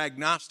there's your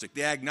agnostic.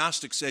 The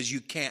agnostic says you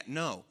can't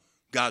know.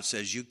 God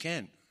says you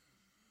can.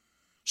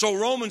 So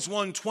Romans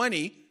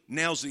 1:20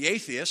 nails the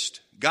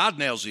atheist. God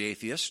nails the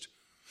atheist.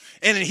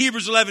 And in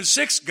Hebrews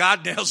 11:6,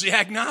 God nails the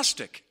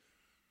agnostic.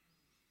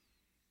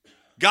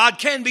 God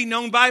can be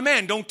known by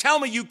man. Don't tell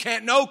me you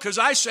can't know, because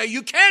I say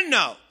you can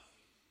know.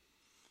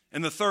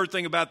 And the third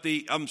thing about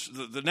the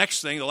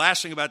last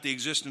thing about the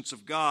existence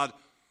of God,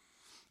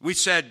 we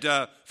said,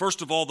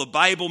 first of all, the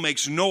Bible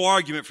makes no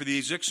argument for the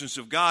existence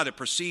of God. It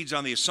proceeds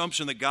on the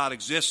assumption that God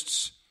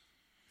exists.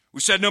 We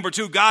said, number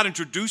two, God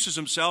introduces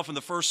himself in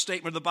the first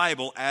statement of the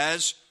Bible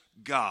as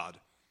God.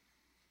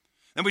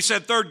 And we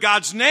said, third,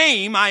 God's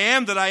name, I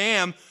am that I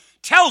am,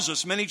 tells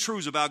us many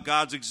truths about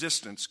God's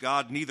existence.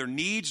 God neither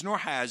needs nor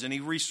has any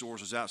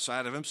resources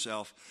outside of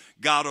himself.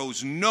 God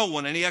owes no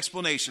one any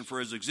explanation for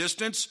his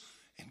existence,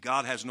 and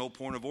God has no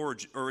point of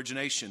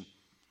origination.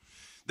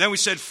 Then we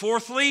said,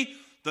 fourthly,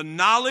 the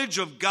knowledge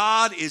of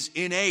God is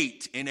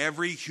innate in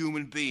every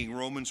human being,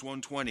 Romans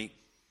 1:20.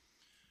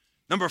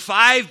 Number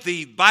 5,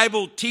 the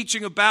Bible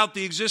teaching about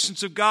the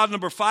existence of God.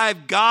 Number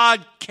 5,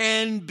 God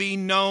can be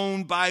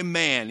known by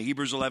man,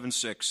 Hebrews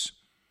 11:6.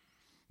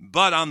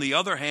 But on the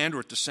other hand, or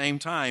at the same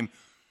time,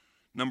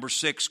 number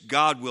 6,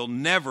 God will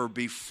never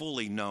be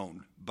fully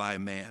known by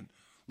man.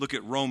 Look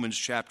at Romans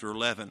chapter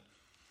 11.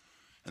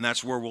 And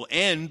that's where we'll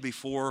end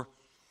before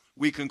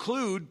we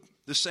conclude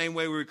the same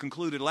way we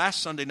concluded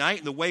last Sunday night,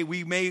 and the way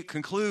we may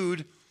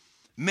conclude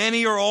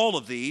many or all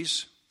of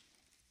these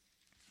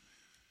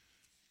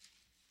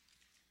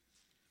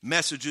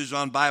messages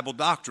on Bible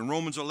doctrine.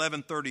 Romans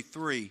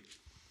 11:33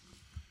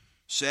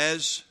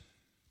 says,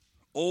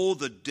 "Oh,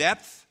 the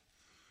depth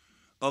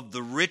of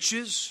the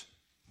riches,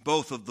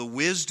 both of the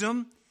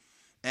wisdom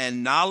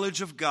and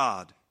knowledge of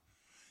God,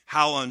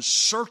 how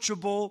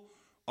unsearchable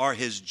are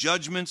his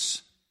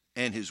judgments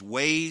and his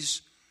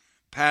ways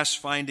past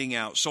finding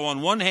out." So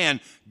on one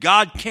hand,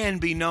 God can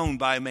be known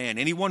by man.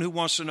 Anyone who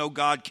wants to know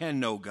God can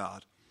know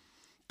God.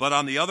 But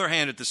on the other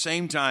hand, at the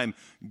same time,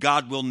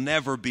 God will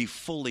never be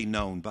fully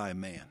known by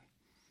man.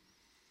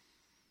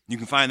 You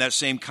can find that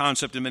same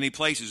concept in many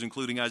places,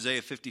 including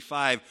Isaiah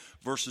 55,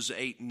 verses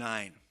 8 and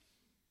 9.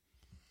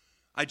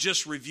 I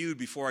just reviewed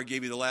before I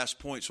gave you the last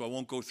point, so I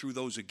won't go through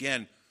those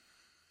again.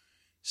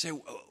 Say,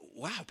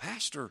 wow,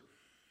 Pastor,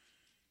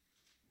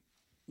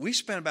 we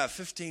spent about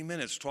 15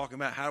 minutes talking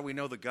about how do we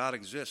know that God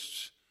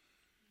exists.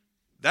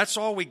 That's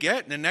all we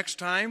get. And then next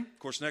time, of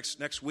course,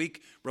 next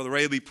week, Brother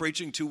Ray will be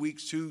preaching. 2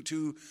 weeks,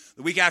 the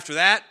week after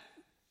that,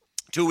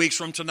 2 weeks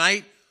from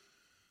tonight,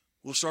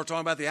 we'll start talking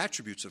about the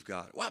attributes of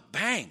God. What?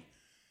 Bang.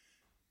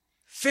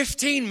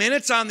 15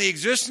 minutes on the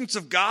existence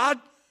of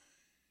God?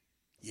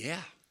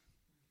 Yeah.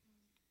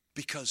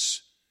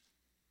 Because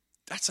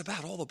that's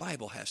about all the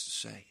Bible has to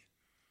say.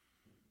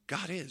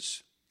 God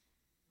is.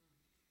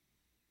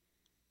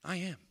 I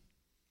am.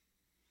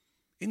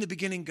 In the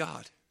beginning,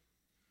 God.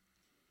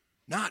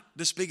 Not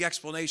this big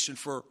explanation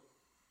for,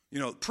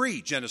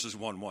 pre-Genesis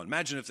 1:1.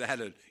 Imagine if they had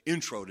an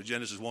intro to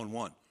Genesis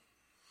 1:1.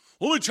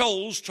 Let me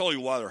tell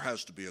you why there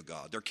has to be a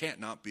God. There can't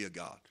not be a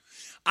God.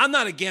 I'm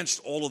not against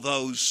all of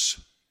those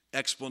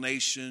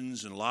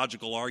explanations and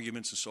logical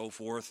arguments and so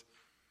forth,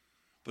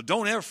 but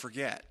don't ever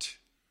forget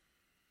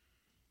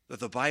that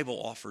the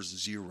Bible offers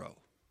zero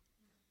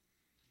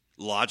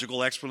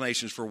logical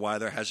explanations for why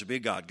there has to be a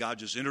God. God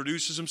just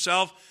introduces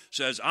himself,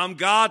 says, I'm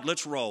God,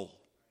 let's roll.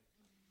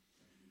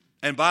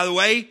 And by the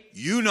way,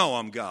 you know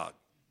I'm God.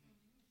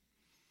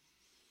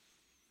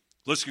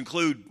 Let's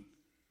conclude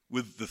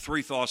with the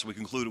three thoughts we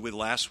concluded with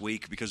last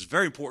week, because it's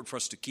very important for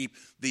us to keep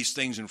these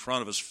things in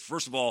front of us.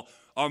 First of all,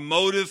 our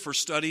motive for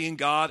studying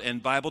God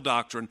and Bible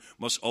doctrine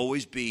must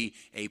always be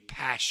a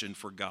passion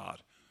for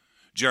God.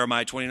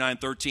 Jeremiah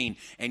 29:13,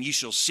 and ye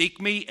shall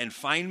seek me and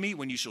find me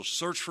when you shall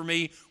search for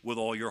me with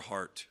all your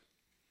heart.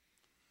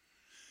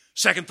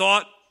 Second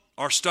thought,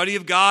 our study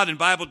of God and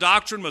Bible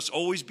doctrine must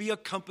always be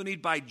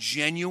accompanied by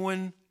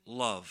genuine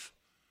love.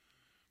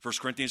 1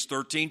 Corinthians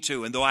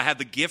 13:2, and though I have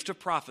the gift of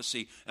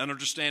prophecy and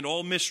understand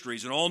all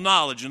mysteries and all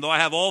knowledge, and though I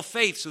have all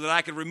faith so that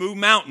I can remove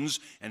mountains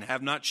and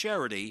have not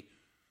charity,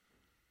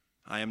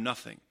 I am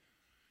nothing.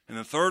 And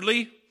then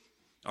thirdly,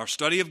 our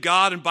study of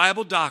God and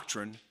Bible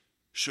doctrine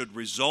should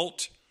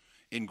result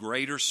in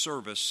greater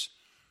service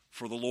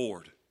for the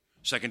Lord.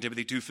 2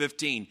 Timothy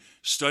 2:15,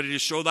 study to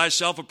show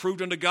thyself approved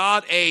unto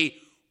God, a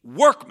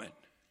workman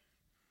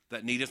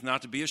that needeth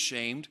not to be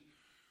ashamed,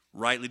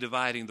 rightly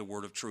dividing the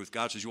word of truth.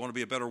 God says, you want to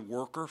be a better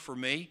worker for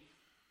me?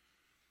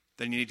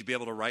 Then you need to be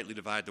able to rightly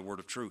divide the word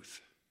of truth.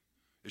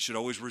 It should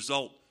always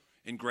result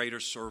in greater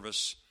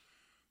service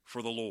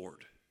for the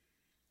Lord.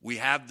 We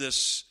have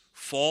this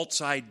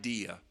false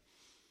idea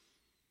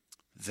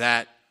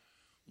that,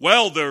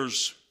 well,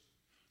 there's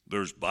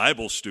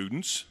Bible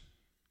students,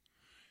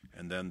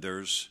 and then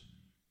there's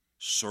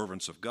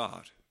servants of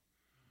God.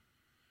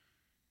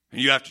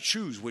 And you have to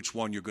choose which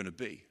one you're going to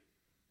be.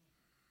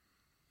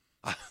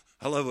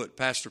 I love what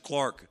Pastor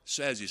Clark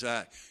says. He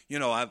said,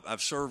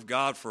 I've served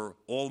God for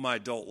all my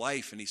adult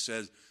life. And he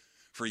says,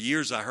 for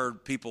years I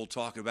heard people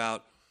talk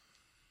about,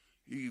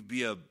 you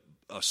be a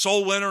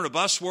soul winner and a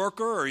bus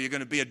worker, or you're going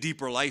to be a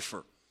deeper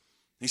lifer.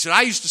 He said,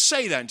 I used to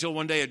say that until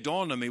one day it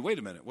dawned on me, wait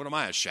a minute, what am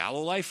I, a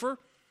shallow lifer?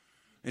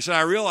 He said,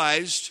 I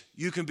realized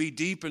you can be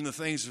deep in the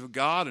things of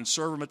God and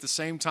serve him at the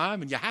same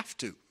time, and you have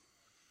to.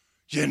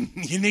 You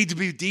need to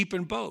be deep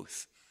in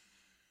both.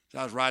 So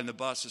I was riding the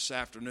bus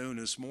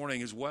this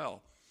morning as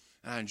well,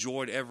 and I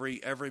enjoyed every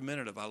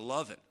minute of it. I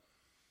love it.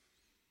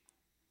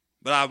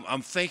 But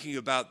I'm thinking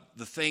about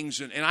the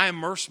things, and I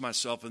immerse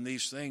myself in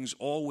these things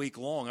all week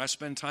long. I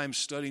spend time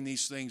studying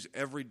these things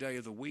every day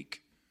of the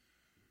week.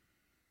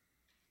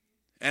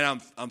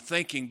 And I'm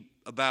thinking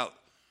about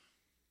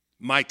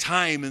my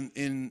time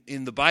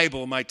in the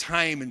Bible, my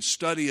time in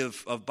study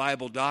of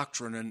Bible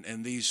doctrine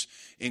and these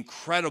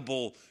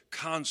incredible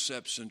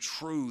concepts and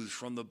truths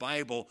from the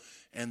Bible,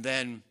 and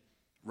then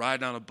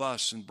riding on a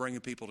bus and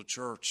bringing people to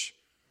church.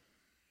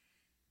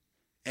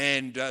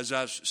 And as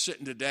I was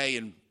sitting today,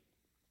 and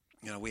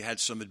we had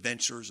some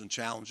adventures and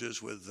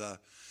challenges with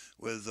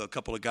a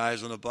couple of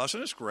guys on the bus,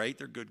 and it's great.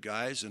 They're good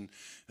guys, and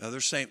they're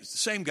the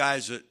same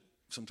guys that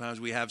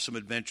sometimes we have some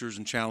adventures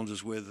and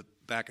challenges with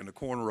back in the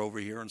corner over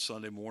here on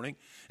Sunday morning.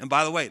 And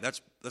by the way,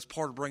 that's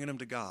part of bringing them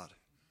to God.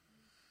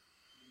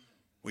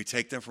 We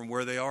take them from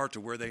where they are to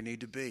where they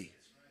need to be.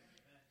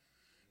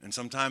 And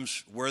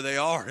sometimes where they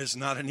are is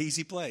not an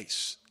easy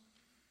place.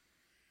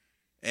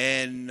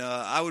 And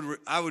I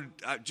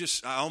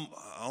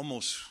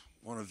almost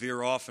want to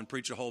veer off and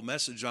preach a whole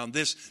message on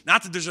this.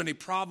 Not that there's any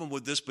problem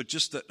with this, but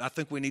just that I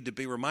think we need to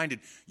be reminded.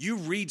 You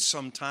read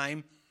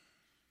sometime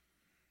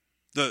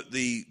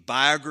the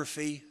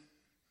biography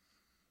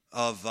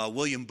of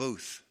William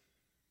Booth.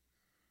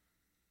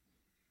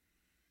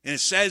 And it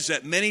says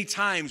that many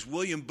times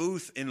William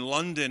Booth in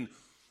London,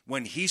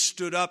 when he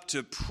stood up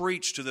to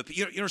preach to the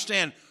people, you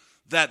understand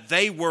that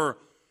they were,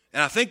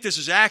 and I think this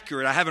is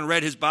accurate, I haven't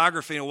read his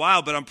biography in a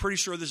while, but I'm pretty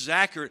sure this is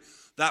accurate,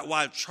 that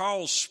while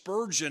Charles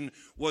Spurgeon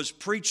was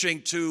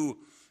preaching to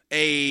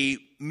a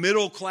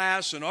middle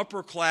class and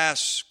upper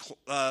class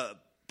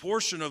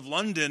portion of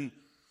London,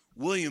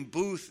 William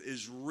Booth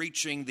is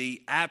reaching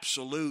the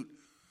absolute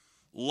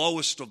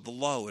lowest of the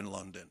low in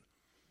London.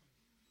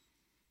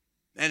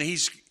 And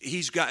he's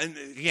got, and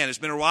again, it's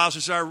been a while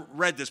since I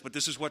read this, but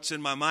this is what's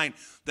in my mind,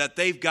 that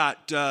they've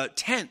got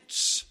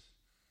tents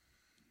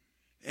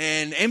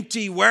and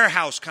empty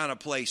warehouse kind of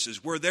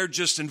places where they're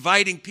just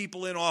inviting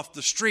people in off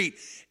the street.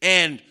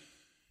 And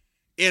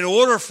in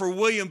order for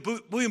William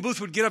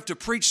Booth would get up to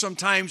preach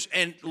sometimes,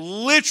 and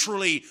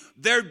literally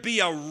there'd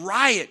be a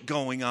riot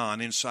going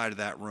on inside of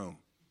that room.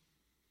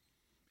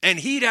 And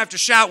he'd have to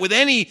shout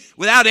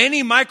without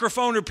any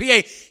microphone or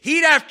PA,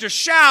 he'd have to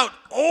shout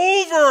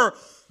over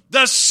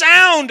the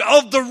sound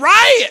of the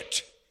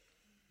riot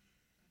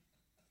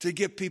to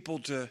get people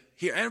to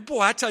hear. And boy,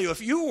 I tell you, if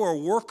you were a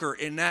worker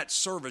in that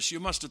service, you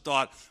must have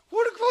thought,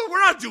 we're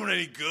not doing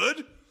any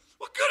good.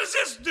 What good is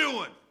this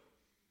doing?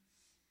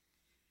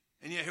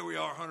 And yet here we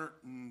are 100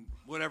 and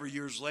whatever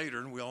years later,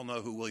 and we all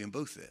know who William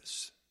Booth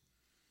is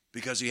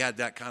because he had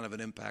that kind of an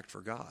impact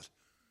for God.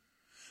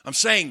 I'm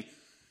saying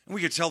And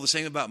we could tell the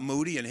same about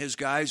Moody and his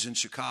guys in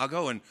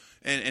Chicago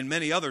and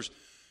many others.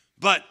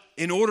 But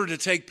in order to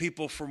take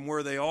people from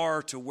where they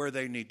are to where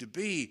they need to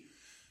be,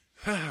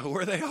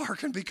 where they are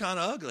can be kind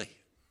of ugly.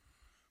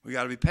 We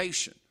got to be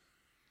patient.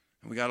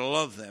 And we got to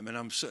love them. And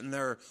I'm sitting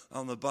there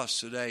on the bus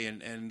today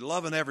and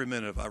loving every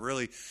minute of it. I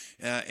really,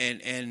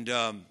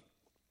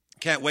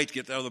 can't wait to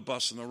get the other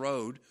bus on the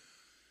road.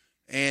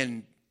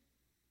 And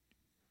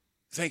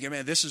thinking,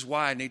 man, this is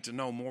why I need to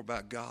know more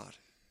about God.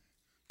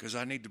 Because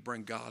I need to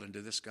bring God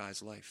into this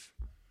guy's life.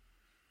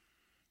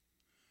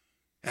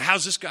 And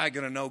how's this guy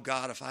going to know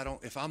God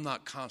if I'm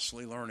not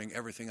constantly learning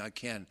everything I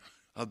can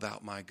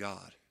about my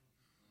God?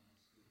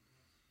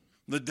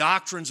 The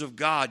doctrines of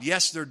God,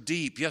 yes, they're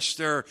deep. Yes,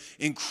 they're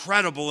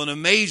incredible and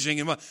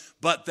amazing.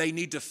 But they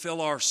need to fill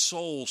our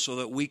souls so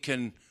that we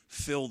can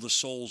fill the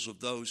souls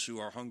of those who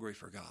are hungry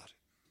for God.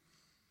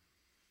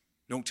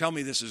 Don't tell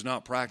me this is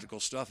not practical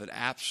stuff. It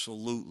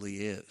absolutely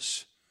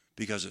is.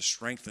 Because it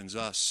strengthens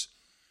us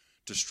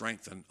to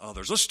strengthen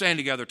others. Let's stand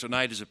together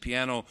tonight as the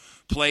piano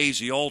plays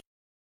the altar.